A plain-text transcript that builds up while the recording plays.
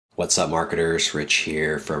What's up, marketers? Rich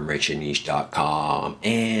here from richandniche.com,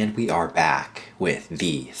 and we are back with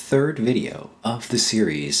the third video of the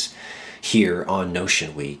series here on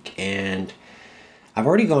Notion Week. And I've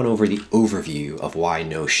already gone over the overview of why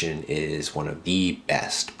Notion is one of the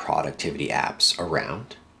best productivity apps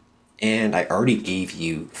around. And I already gave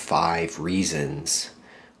you 5 reasons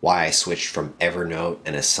why I switched from Evernote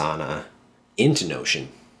and Asana into Notion.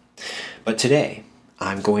 But today,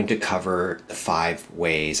 I'm going to cover the 5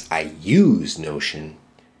 ways I use Notion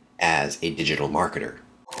as a digital marketer.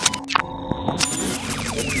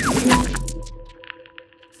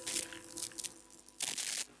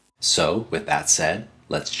 So with that said,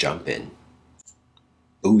 let's jump in.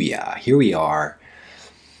 Booyah, here we are.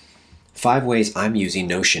 5 ways I'm using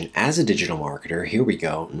Notion as a digital marketer. Here we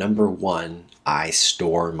go. Number 1, I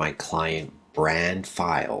store my client brand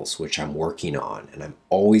files, which I'm working on, and I'm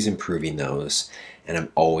always improving those, and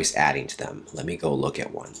I'm always adding to them. Let me go look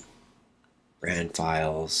at one. Brand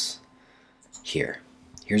files here.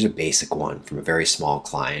 Here's a basic one from a very small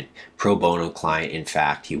client, pro bono client. In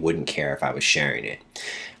fact, he wouldn't care if I was sharing it.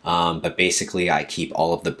 But basically, I keep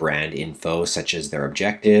all of the brand info, such as their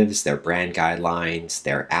objectives, their brand guidelines,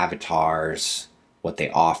 their avatars, what they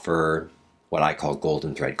offer, what I call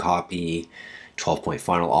golden thread copy, 12-point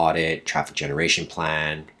funnel audit, traffic generation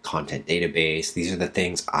plan, content database. These are the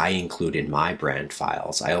things I include in my brand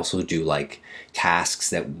files. I also do like tasks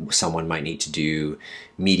that someone might need to do,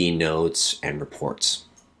 meeting notes, and reports.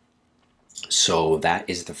 So that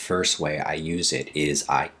is the first way I use it, is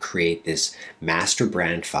I create this master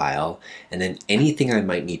brand file, and then anything I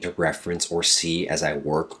might need to reference or see as I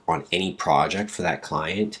work on any project for that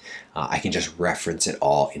client, I can just reference it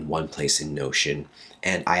all in one place in Notion.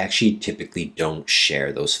 And I actually typically don't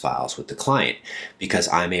share those files with the client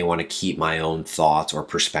because I may want to keep my own thoughts or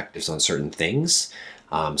perspectives on certain things.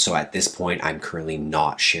 So at this point, I'm currently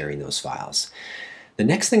not sharing those files. The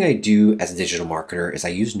next thing I do as a digital marketer is I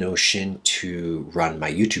use Notion to run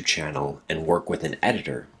my YouTube channel and work with an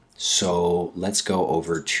editor. So let's go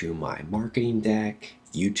over to my marketing deck,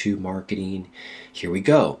 YouTube marketing. Here we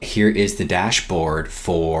go. Here is the dashboard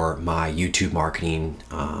for my YouTube marketing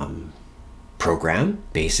program.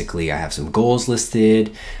 Basically, I have some goals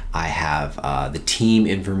listed. I have the team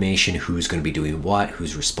information, who's going to be doing what,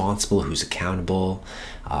 who's responsible, who's accountable.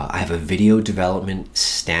 I have a video development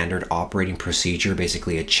standard operating procedure,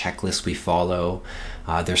 basically a checklist we follow.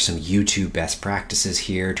 There's some YouTube best practices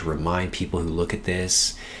here to remind people who look at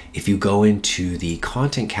this. If you go into the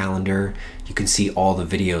content calendar, you can see all the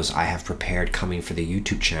videos I have prepared coming for the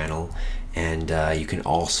YouTube channel. And you can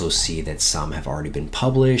also see that some have already been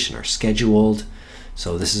published and are scheduled.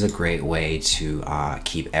 So this is a great way to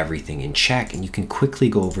keep everything in check. And you can quickly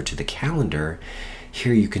go over to the calendar.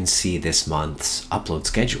 Here you can see this month's upload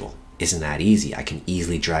schedule. Isn't that easy? I can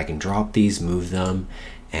easily drag and drop these, move them.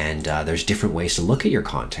 And there's different ways to look at your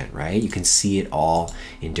content, right? You can see it all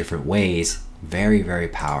in different ways. Very, very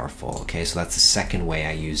powerful. Okay, so that's the second way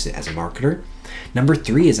I use it as a marketer. Number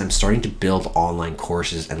 3 is I'm starting to build online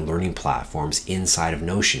courses and learning platforms inside of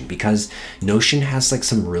Notion, because Notion has like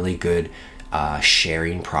some really good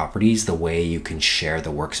sharing properties, the way you can share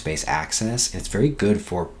the workspace access. It's very good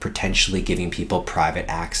for potentially giving people private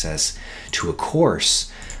access to a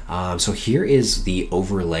course. So here is the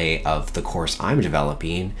overlay of the course I'm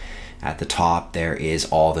developing. At the top, there is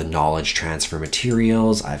all the knowledge transfer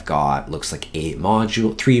materials. I've got, looks like 3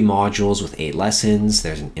 modules with 8 lessons.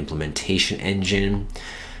 There's an implementation engine.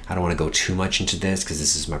 I don't want to go too much into this because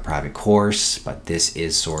this is my private course, but this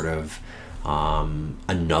is sort of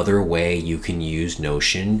another way you can use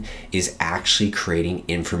Notion is actually creating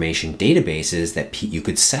information databases that you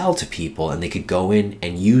could sell to people, and they could go in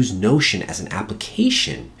and use Notion as an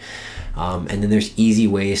application. And then there's easy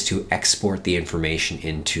ways to export the information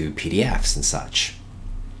into PDFs and such.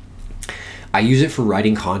 I use it for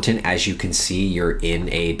writing content. As you can see, you're in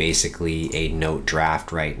basically a note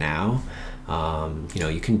draft right now.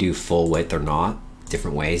 You can do full width or not,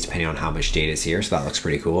 different ways depending on how much data is here. So that looks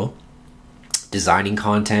pretty cool. Designing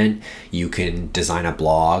content, you can design a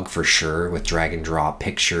blog for sure with drag and drop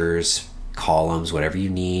pictures, columns, whatever you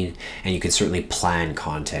need. And you can certainly plan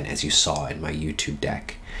content, as you saw in my YouTube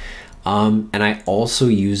deck. And I also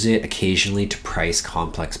use it occasionally to price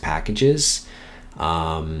complex packages.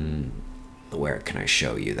 Where can I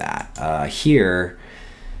show you that? Here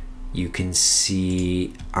you can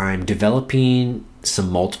see I'm developing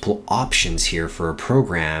some multiple options here for a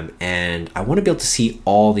program, and I want to be able to see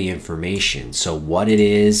all the information. So what it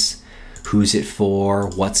is, who's it for,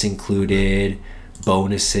 what's included,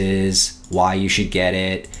 bonuses, why you should get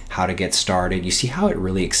it, how to get started. You see how it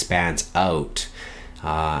really expands out.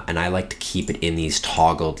 And I like to keep it in these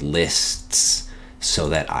toggled lists so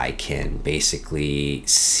that I can basically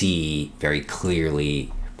see very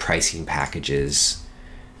clearly pricing packages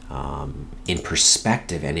in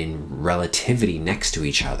perspective and in relativity next to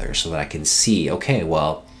each other, so that I can see, okay,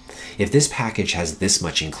 well, if this package has this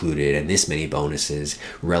much included and this many bonuses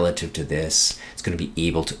relative to this, it's going to be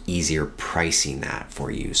able to easier pricing that for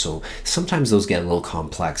you. So sometimes those get a little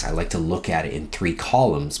complex. I like to look at it in 3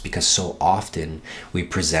 columns because so often we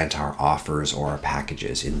present our offers or our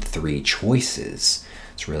packages in 3 choices.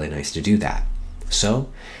 It's really nice to do that. So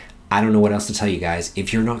I don't know what else to tell you guys.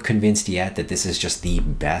 If you're not convinced yet that this is just the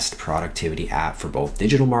best productivity app for both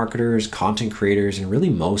digital marketers, content creators, and really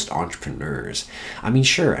most entrepreneurs, I mean,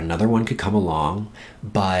 sure, another one could come along,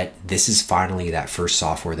 but this is finally that first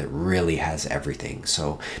software that really has everything.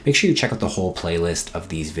 So make sure you check out the whole playlist of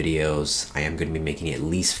these videos. I am going to be making at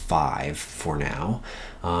least 5 for now.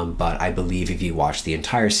 But I believe if you watch the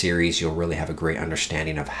entire series, you'll really have a great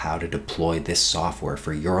understanding of how to deploy this software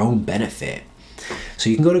for your own benefit. So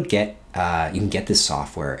you can go to get this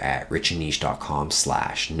software at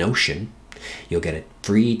richandniche.com/Notion. You'll get a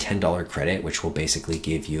free $10 credit, which will basically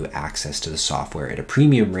give you access to the software at a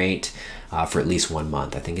premium rate for at least 1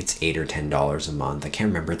 month. I think it's $8 or $10 a month. I can't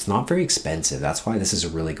remember. It's not very expensive. That's why this is a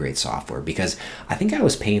really great software, because I think I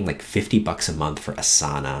was paying like $50 a month for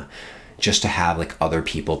Asana, just to have like other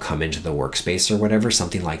people come into the workspace or whatever,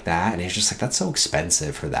 something like that. And it's just like, that's so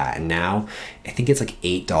expensive for that. And now I think it's like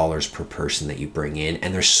 $8 per person that you bring in.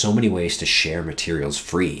 And there's so many ways to share materials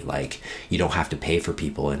free. Like, you don't have to pay for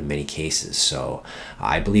people in many cases. So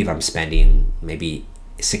I believe I'm spending maybe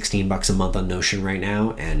 $16 a month on Notion right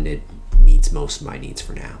now, and it meets most of my needs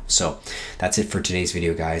for now. So that's it for today's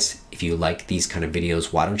video, guys. If you like these kind of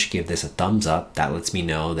videos, why don't you give this a thumbs up? That lets me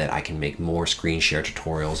know that I can make more screen share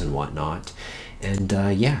tutorials and whatnot. And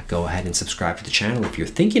yeah, go ahead and subscribe to the channel if you're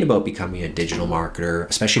thinking about becoming a digital marketer,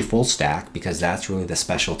 especially full stack, because that's really the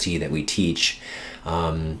specialty that we teach.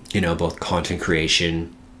 You know, both content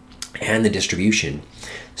creation and the distribution.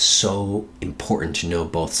 So important to know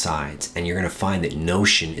both sides, and you're going to find that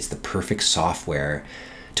Notion is the perfect software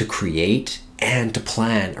to create and to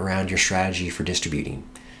plan around your strategy for distributing.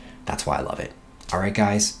 That's why I love it. All right,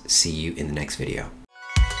 guys, see you in the next video.